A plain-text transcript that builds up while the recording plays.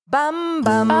Bum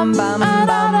bum bum bum bum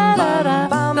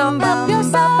bum bum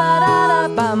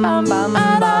yourself. Bum bum bum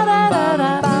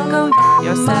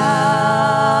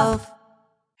yourself.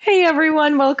 Hey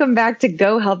everyone, welcome back to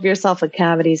Go Help Yourself, a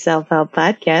comedy self-help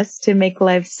podcast to make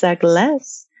life suck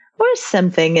less or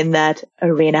something in that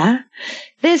arena.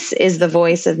 This is the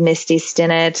voice of Misty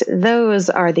Stinnett. Those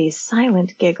are the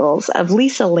silent giggles of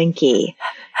Lisa Linky.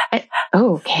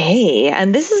 Okay,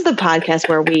 and this is the podcast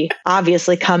where we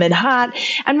obviously come in hot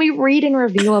and we read and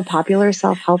review a popular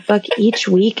self-help book each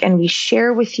week, and we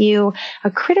share with you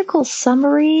a critical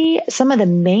summary, some of the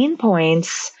main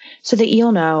points, so that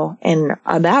you'll know in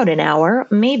about an hour,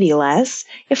 maybe less,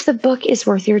 if the book is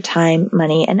worth your time,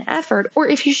 money, and effort, or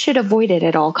if you should avoid it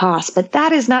at all costs. But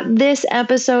that is not this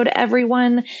episode,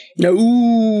 everyone.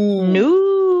 No,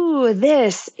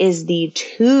 this is the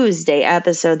Tuesday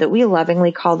episode that we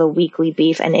lovingly call the Weekly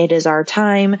Beef, and it is our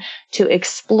time to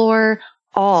explore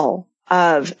all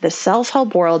of the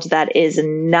self-help world that is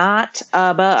not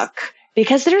a book,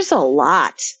 because there's a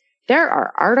lot. There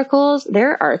are articles,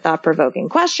 there are thought-provoking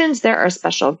questions, there are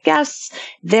special guests,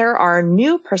 there are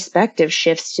new perspective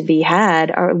shifts to be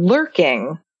had, are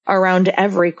lurking around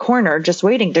every corner, just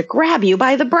waiting to grab you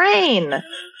by the brain.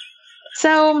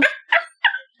 So,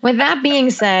 with that being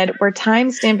said, we're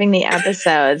time-stamping the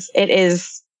episodes. It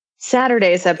is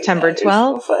Saturday, September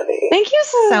 12th. So funny. Thank you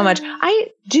so much. I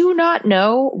do not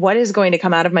know what is going to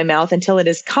come out of my mouth until it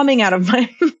is coming out of my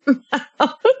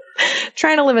mouth.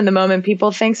 Trying to live in the moment,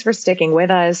 people. Thanks for sticking with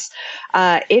us.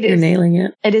 You're nailing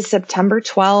it. It is September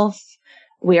 12th.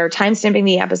 We are time-stamping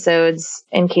the episodes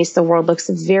in case the world looks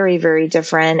very, very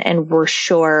different, and we're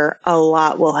sure a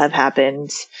lot will have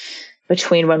happened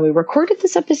between when we recorded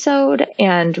this episode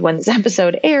and when this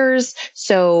episode airs.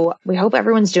 So we hope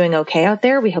everyone's doing okay out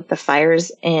there. We hope the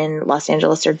fires in Los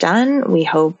Angeles are done. We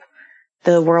hope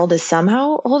the world is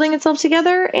somehow holding itself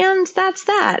together. And that's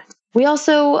that. We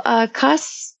also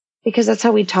cuss because that's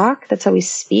how we talk. That's how we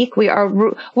speak. We are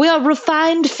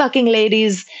refined fucking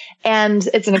ladies, and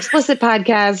it's an explicit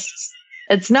podcast.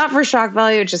 It's not for shock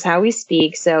value. It's just how we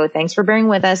speak. So thanks for bearing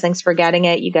with us. Thanks for getting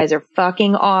it. You guys are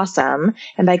fucking awesome.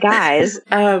 And by guys,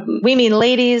 we mean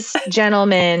ladies,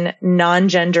 gentlemen,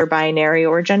 non-gender binary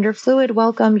or gender fluid.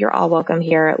 Welcome. You're all welcome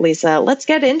here, Lisa. Let's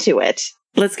get into it.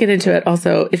 Let's get into it.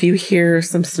 Also, if you hear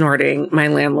some snorting, my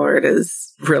landlord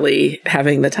is really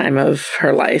having the time of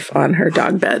her life on her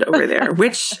dog bed over there,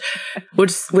 which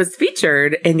was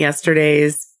featured in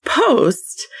yesterday's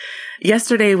post.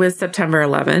 Yesterday was September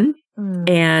 11,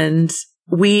 and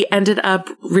we ended up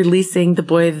releasing The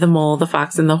Boy, the Mole, the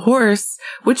Fox, and the Horse,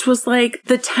 which was like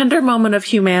the tender moment of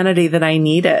humanity that I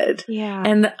needed. Yeah.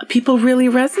 And people really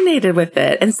resonated with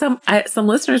it. And some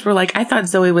listeners were like, I thought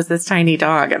Zoe was this tiny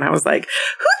dog. And I was like,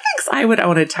 who thinks I would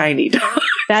own a tiny dog?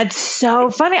 That's so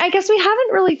funny. I guess we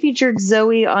haven't really featured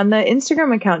Zoe on the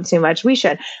Instagram account too much. We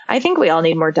should. I think we all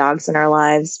need more dogs in our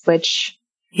lives, which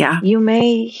you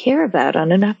may hear about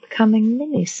on an upcoming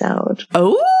mini-sode.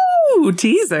 Oh,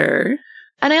 teaser.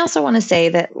 And I also want to say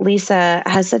that Lisa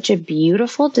has such a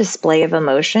beautiful display of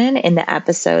emotion in the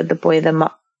episode, The Boy That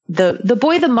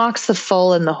Mocks the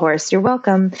Foal and the Horse. You're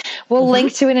welcome. We'll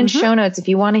link to it in show notes if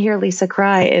you want to hear Lisa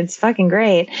cry. It's fucking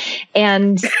great.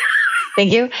 And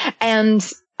thank you. And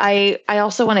I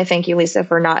also want to thank you, Lisa,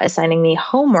 for not assigning me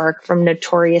homework from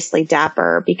Notoriously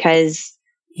Dapper, because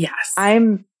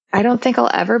I don't think I'll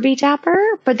ever be dapper,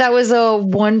 but that was a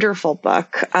wonderful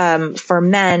book for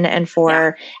men and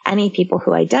for any people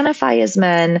who identify as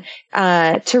men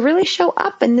to really show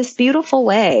up in this beautiful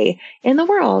way in the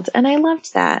world. And I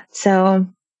loved that. So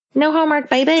no homework.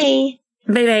 Bye-bye.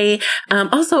 Bye-bye.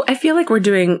 Also, I feel like we're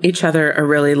doing each other a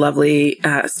really lovely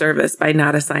service by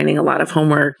not assigning a lot of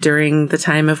homework during the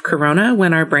time of Corona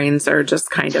when our brains are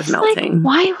just kind of melting. Like,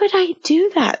 why would I do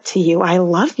that to you? I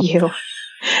love you.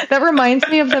 That reminds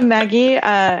me of the Maggie,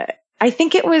 I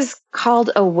think it was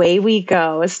called Away We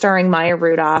Go, starring Maya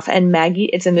Rudolph, and Maggie,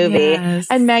 it's a movie, yes.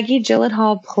 And Maggie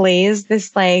Gyllenhaal plays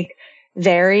this like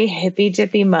very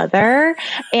hippy-dippy mother,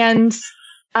 and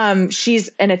she's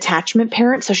an attachment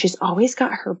parent, so she's always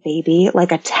got her baby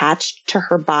like attached to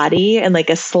her body in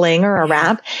like a sling or a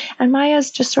wrap, and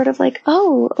Maya's just sort of like,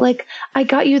 oh, like, I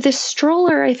got you this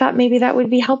stroller, I thought maybe that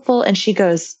would be helpful, and she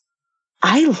goes,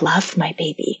 I love my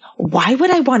baby. Why would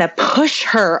I want to push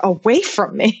her away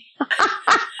from me?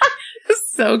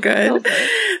 So good.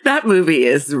 That movie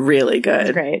is really good.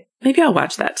 It's great. Maybe I'll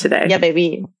watch that today. Yeah,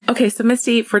 baby. Okay, so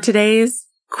Misty, for today's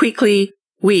Quickly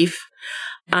Weef,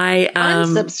 I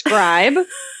unsubscribe.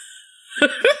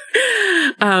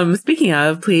 Speaking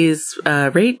of, please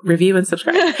rate, review, and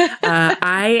subscribe.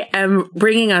 I am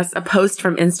bringing us a post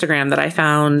from Instagram that I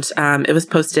found. It was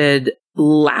posted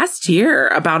last year,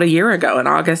 about a year ago, in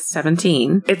August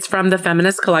 17. It's from the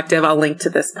Feminist Collective. I'll link to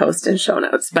this post in show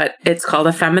notes, but it's called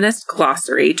A Feminist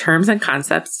Glossary, Terms and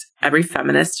Concepts Every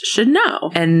Feminist Should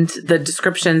Know. And the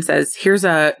description says, here's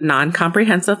a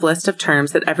non-comprehensive list of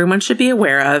terms that everyone should be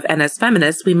aware of, and as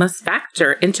feminists, we must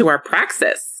factor into our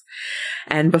praxis.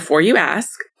 And before you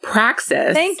ask,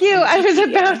 praxis. Thank you. I was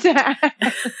about to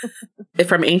ask.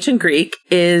 From ancient Greek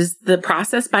is the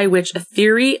process by which a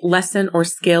theory, lesson, or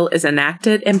skill is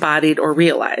enacted, embodied, or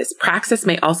realized. Praxis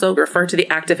may also refer to the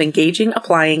act of engaging,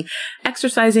 applying,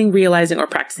 exercising, realizing, or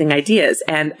practicing ideas.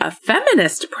 And a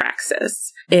feminist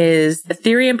praxis is a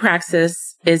theory and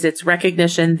praxis is its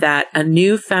recognition that a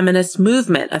new feminist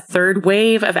movement, a third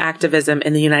wave of activism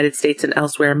in the United States and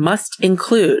elsewhere, must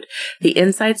include the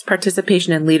insights,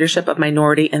 participation, and leadership of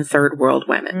minority and third world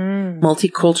women.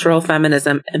 Multicultural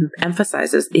feminism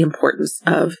emphasizes the importance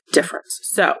of difference.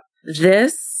 So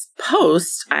this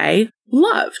post I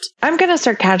loved. I'm going to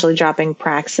start casually dropping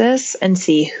praxis and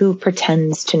see who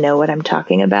pretends to know what I'm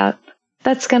talking about.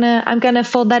 I'm going to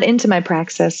fold that into my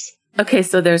praxis. Okay,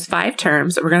 so there's 5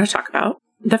 terms that we're going to talk about.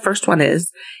 The first one is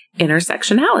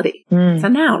intersectionality. It's a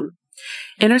noun.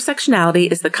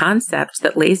 Intersectionality is the concept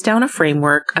that lays down a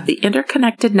framework of the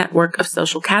interconnected network of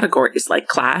social categories like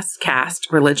class,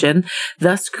 caste, religion,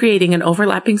 thus creating an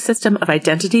overlapping system of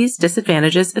identities,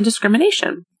 disadvantages, and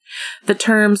discrimination. The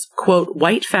terms, quote,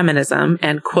 white feminism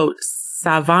and, quote,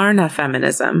 Savarna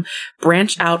feminism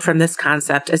branch out from this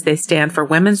concept as they stand for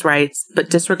women's rights,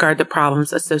 but disregard the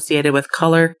problems associated with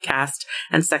color, caste,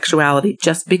 and sexuality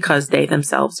just because they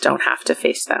themselves don't have to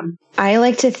face them. I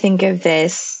like to think of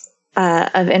this,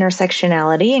 of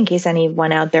intersectionality, in case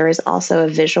anyone out there is also a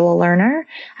visual learner.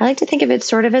 I like to think of it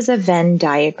sort of as a Venn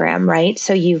diagram, right?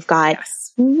 So you've got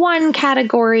one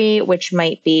category, which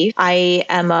might be, I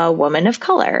am a woman of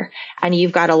color, and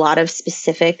you've got a lot of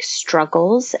specific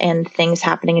struggles and things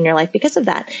happening in your life because of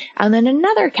that. And then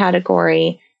another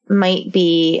category might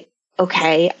be,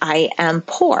 okay, I am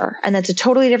poor, and that's a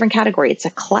totally different category. It's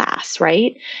a class,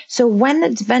 right? So when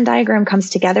the Venn diagram comes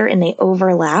together and they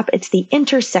overlap, it's the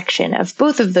intersection of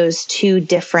both of those two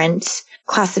different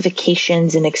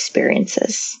classifications and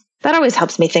experiences. That always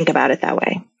helps me think about it that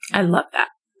way. I love that.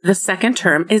 The second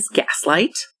term is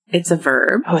gaslight. It's a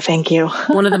verb. Oh, thank you.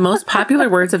 One of the most popular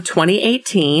words of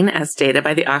 2018, as stated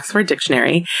by the Oxford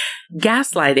Dictionary.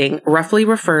 Gaslighting roughly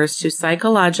refers to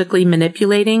psychologically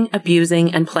manipulating,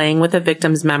 abusing, and playing with a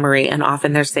victim's memory and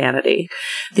often their sanity.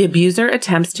 The abuser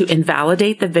attempts to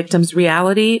invalidate the victim's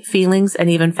reality, feelings, and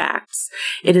even facts.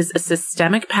 It is a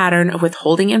systemic pattern of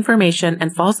withholding information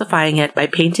and falsifying it by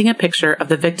painting a picture of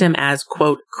the victim as,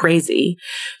 quote, crazy,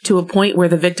 to a point where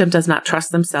the victim does not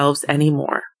trust themselves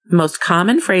anymore. Most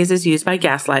common phrases used by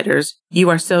gaslighters: you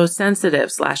are so sensitive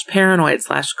 / paranoid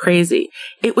 / crazy.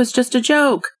 It was just a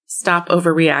joke. Stop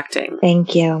overreacting.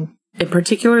 Thank you. In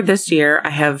particular, this year,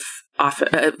 I have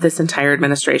this entire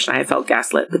administration, I have felt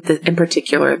gaslit, but in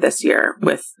particular this year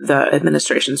with the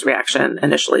administration's reaction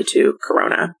initially to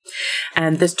Corona.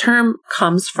 And this term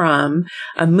comes from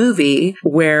a movie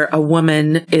where a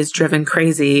woman is driven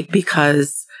crazy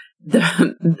because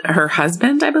her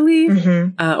husband, I believe,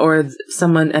 or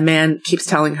a man keeps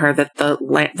telling her that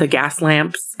the gas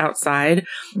lamps outside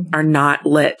are not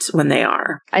lit when they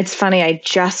are. It's funny. I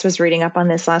just was reading up on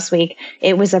this last week.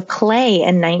 It was a play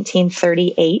in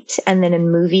 1938, and then a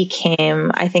movie came,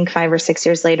 I think 5 or 6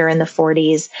 years later in the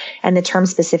 40s. And the term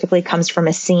specifically comes from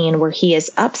a scene where he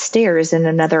is upstairs in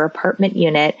another apartment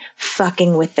unit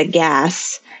fucking with the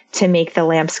gas to make the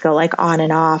lamps go like on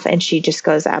and off. And she just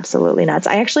goes absolutely nuts.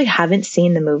 I actually haven't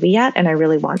seen the movie yet, and I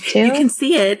really want to. You can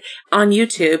see it on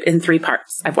YouTube in 3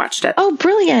 parts. I've watched it. Oh,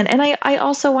 brilliant. And I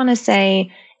also want to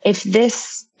say, if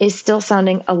this is still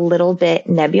sounding a little bit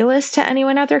nebulous to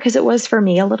anyone out there, because it was for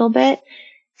me a little bit,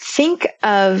 think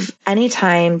of any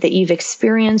time that you've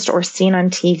experienced or seen on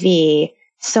TV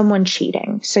someone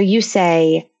cheating. So you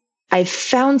say, I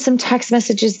found some text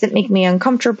messages that make me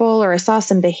uncomfortable, or I saw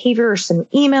some behavior or some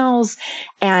emails,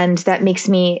 and that makes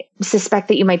me suspect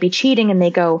that you might be cheating. And they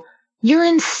go, you're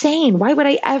insane. Why would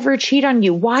I ever cheat on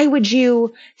you? Why would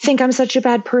you think I'm such a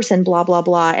bad person? Blah, blah,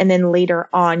 blah. And then later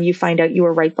on, you find out you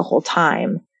were right the whole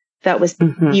time. That was,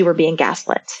 you were being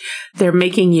gaslit. They're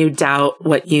making you doubt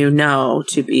what you know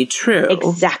to be true.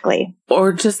 Exactly.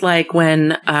 Or just like when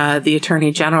the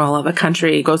attorney general of a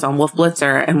country goes on Wolf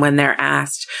Blitzer, and when they're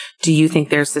asked, do you think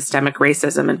there's systemic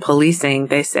racism in policing?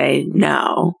 They say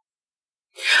no.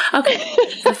 Okay.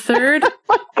 The third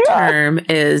term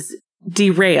is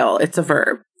Derail, it's a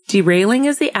verb. Derailing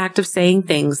is the act of saying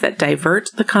things that divert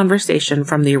the conversation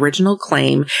from the original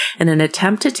claim in an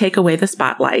attempt to take away the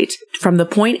spotlight from the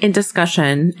point in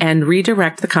discussion and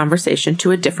redirect the conversation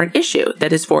to a different issue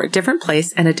that is for a different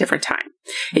place and a different time.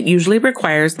 It usually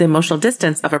requires the emotional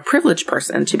distance of a privileged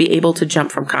person to be able to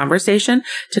jump from conversation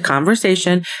to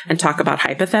conversation and talk about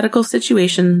hypothetical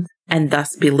situations and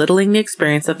thus belittling the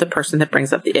experience of the person that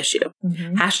brings up the issue.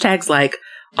 Mm-hmm. Hashtags like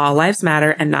all lives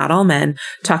matter and not all men,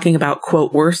 talking about,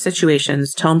 quote, worse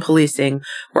situations, tone policing,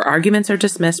 where arguments are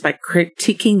dismissed by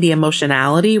critiquing the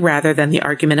emotionality rather than the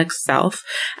argument itself,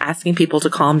 asking people to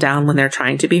calm down when they're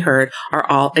trying to be heard, are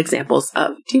all examples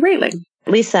of derailing.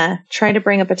 Lisa, try to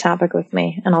bring up a topic with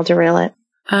me and I'll derail it.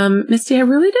 Misty, I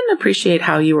really didn't appreciate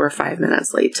how you were 5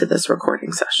 minutes late to this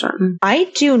recording session.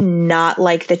 I do not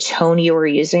like the tone you are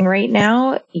using right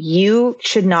now. You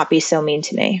should not be so mean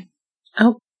to me.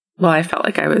 Oh. Well, I felt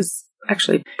like I was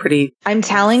actually pretty... I'm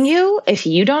telling you, if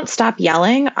you don't stop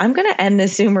yelling, I'm going to end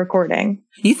this Zoom recording.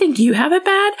 You think you have it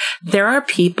bad? There are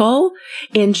people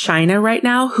in China right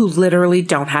now who literally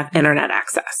don't have internet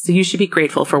access. So you should be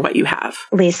grateful for what you have.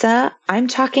 Lisa, I'm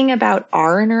talking about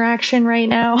our interaction right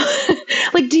now.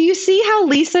 Like, do you see how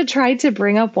Lisa tried to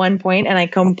bring up one point and I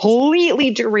completely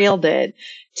derailed it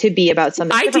to be about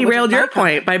something I derailed your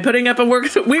point by putting up a work.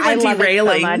 We were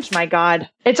derailing. It so much, my God.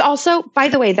 It's also, by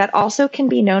the way, that also can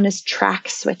be known as track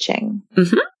switching.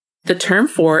 Mm-hmm. The term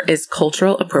for is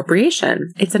cultural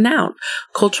appropriation. It's a noun.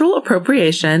 Cultural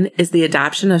appropriation is the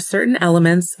adoption of certain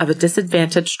elements of a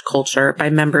disadvantaged culture by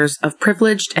members of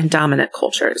privileged and dominant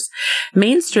cultures.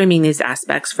 Mainstreaming these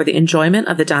aspects for the enjoyment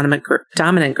of the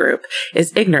dominant group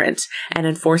is ignorant and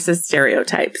enforces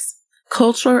stereotypes.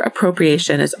 Cultural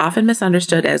appropriation is often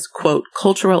misunderstood as, quote,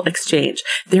 cultural exchange.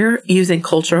 They're using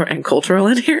cultural and cultural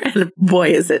in here, and boy,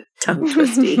 is it tongue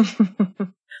twisty.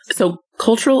 So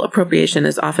cultural appropriation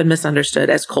is often misunderstood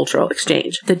as cultural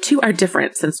exchange. The two are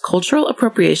different since cultural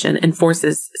appropriation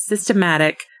enforces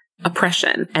systematic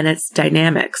oppression and its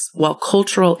dynamics, while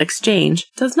cultural exchange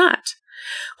does not.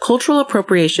 Cultural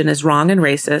appropriation is wrong and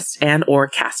racist and or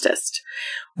casteist.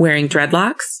 Wearing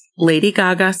dreadlocks, Lady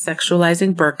Gaga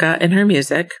sexualizing burqa in her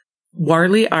music,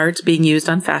 Warli art being used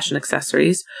on fashion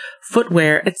accessories,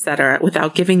 footwear, etc.,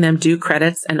 without giving them due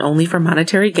credits and only for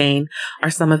monetary gain are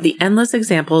some of the endless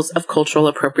examples of cultural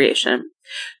appropriation.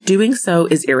 Doing so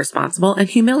is irresponsible and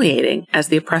humiliating as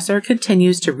the oppressor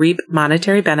continues to reap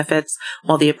monetary benefits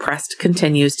while the oppressed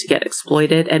continues to get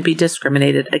exploited and be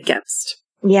discriminated against.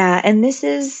 Yeah, and this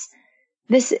is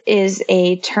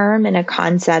a term and a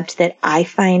concept that I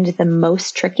find the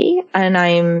most tricky, and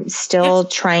I'm still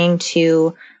trying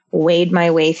to wade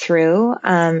my way through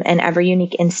in every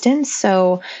unique instance.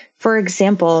 So, for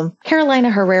example, Carolina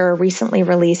Herrera recently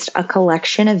released a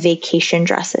collection of vacation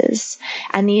dresses,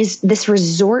 and this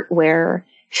resort wear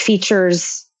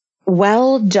features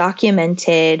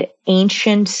well-documented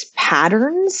ancient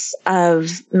patterns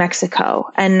of Mexico.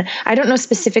 And I don't know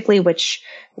specifically which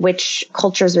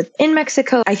cultures within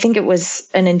Mexico. I think it was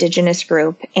an indigenous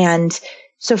group. And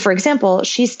so, for example,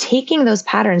 she's taking those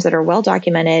patterns that are well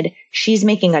documented. She's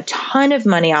making a ton of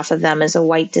money off of them as a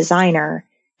white designer,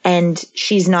 and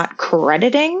she's not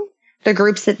crediting the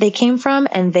groups that they came from,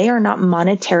 and they are not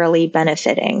monetarily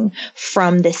benefiting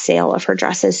from the sale of her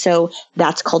dresses. So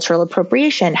that's cultural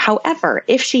appropriation. However,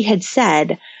 if she had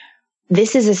said,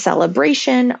 this is a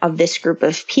celebration of this group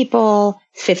of people,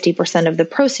 50% of the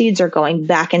proceeds are going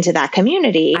back into that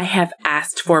community. I have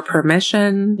asked for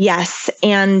permission. Yes.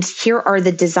 And here are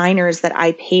the designers that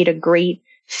I paid a great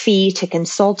fee to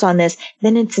consult on this,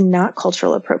 then it's not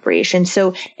cultural appropriation.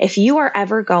 So if you are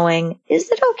ever going, is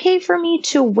it okay for me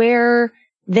to wear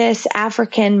this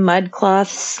African mudcloth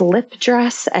slip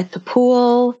dress at the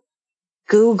pool?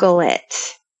 Google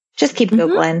it. Just keep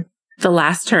Googling. The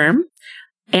last term,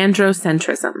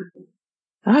 androcentrism.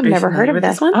 Oh, I've never heard of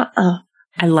this one.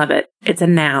 I love it. It's a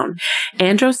noun.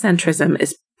 Androcentrism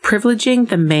is privileging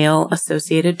the male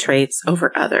associated traits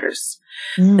over others.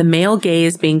 The male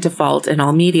gaze being default in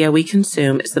all media we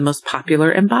consume is the most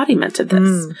popular embodiment of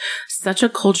this. Such a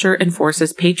culture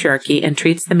enforces patriarchy and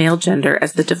treats the male gender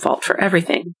as the default for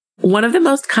everything. One of the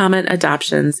most common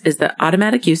adoptions is the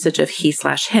automatic usage of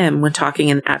he/him when talking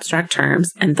in abstract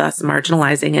terms and thus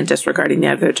marginalizing and disregarding the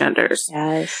other genders.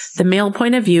 Yes. The male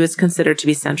point of view is considered to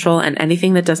be central, and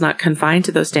anything that does not confine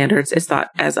to those standards is thought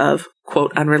as of,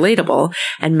 quote, unrelatable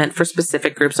and meant for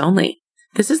specific groups only.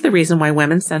 This is the reason why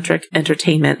women-centric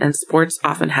entertainment and sports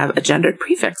often have a gendered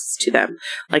prefix to them,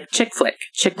 like chick flick,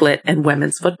 chick lit, and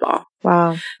women's football.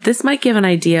 Wow. This might give an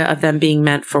idea of them being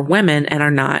meant for women and are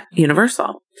not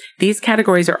universal. These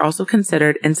categories are also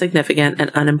considered insignificant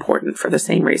and unimportant for the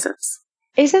same reasons.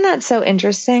 Isn't that so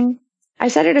interesting? I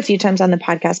said it a few times on the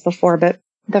podcast before, but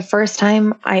the first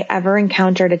time I ever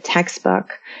encountered a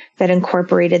textbook that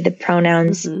incorporated the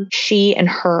pronouns she and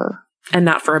her. And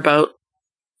not for a boat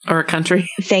or a country.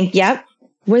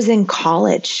 Was in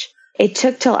college. It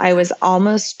took till I was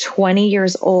almost 20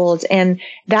 years old. And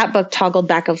that book toggled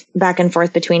back and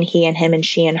forth between he and him and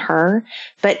she and her.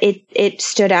 But it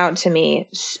stood out to me.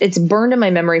 It's burned in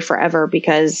my memory forever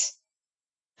because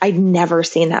I'd never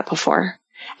seen that before.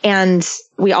 And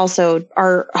we also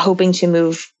are hoping to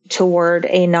move toward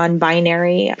a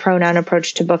non-binary pronoun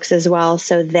approach to books as well.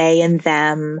 So they and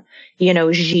them,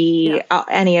 she,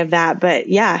 any of that. But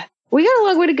yeah, we got a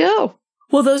long way to go.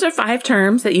 Well, those are 5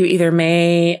 terms that you either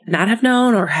may not have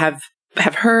known or have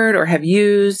heard or have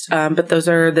used. But those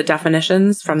are the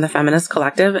definitions from the Feminist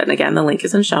Collective. And again, the link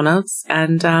is in show notes.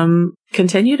 And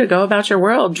continue to go about your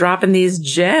world, dropping these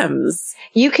gems.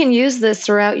 You can use this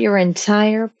throughout your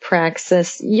entire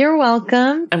praxis. You're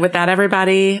welcome. And with that,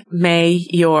 everybody, may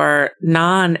your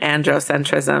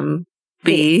non-androcentrism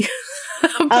be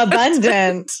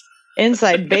abundant.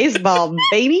 Inside baseball,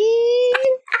 baby.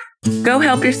 Go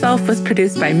Help Yourself was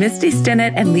produced by Misty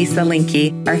Stinnett and Lisa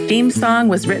Linky. Our theme song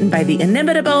was written by the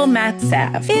inimitable Matt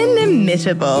Sav.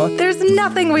 Inimitable. There's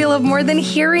nothing we love more than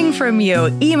hearing from you.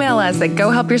 Email us at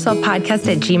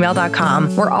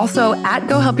gohelpyourselfpodcast@gmail.com. We're also at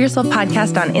Go Help Yourself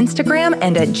Podcast on Instagram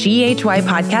and at GHY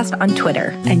Podcast on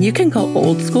Twitter. And you can go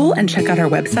old school and check out our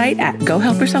website at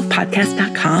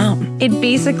gohelpyourselfpodcast.com. It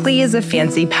basically is a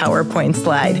fancy PowerPoint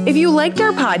slide. If you liked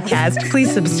our podcast,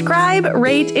 please subscribe,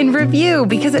 rate, and review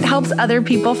because it helps other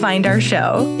people find our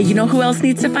show. You know who else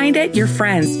needs to find it? Your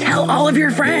friends. Tell all of your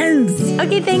friends.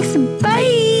 Okay, thanks.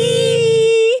 Bye.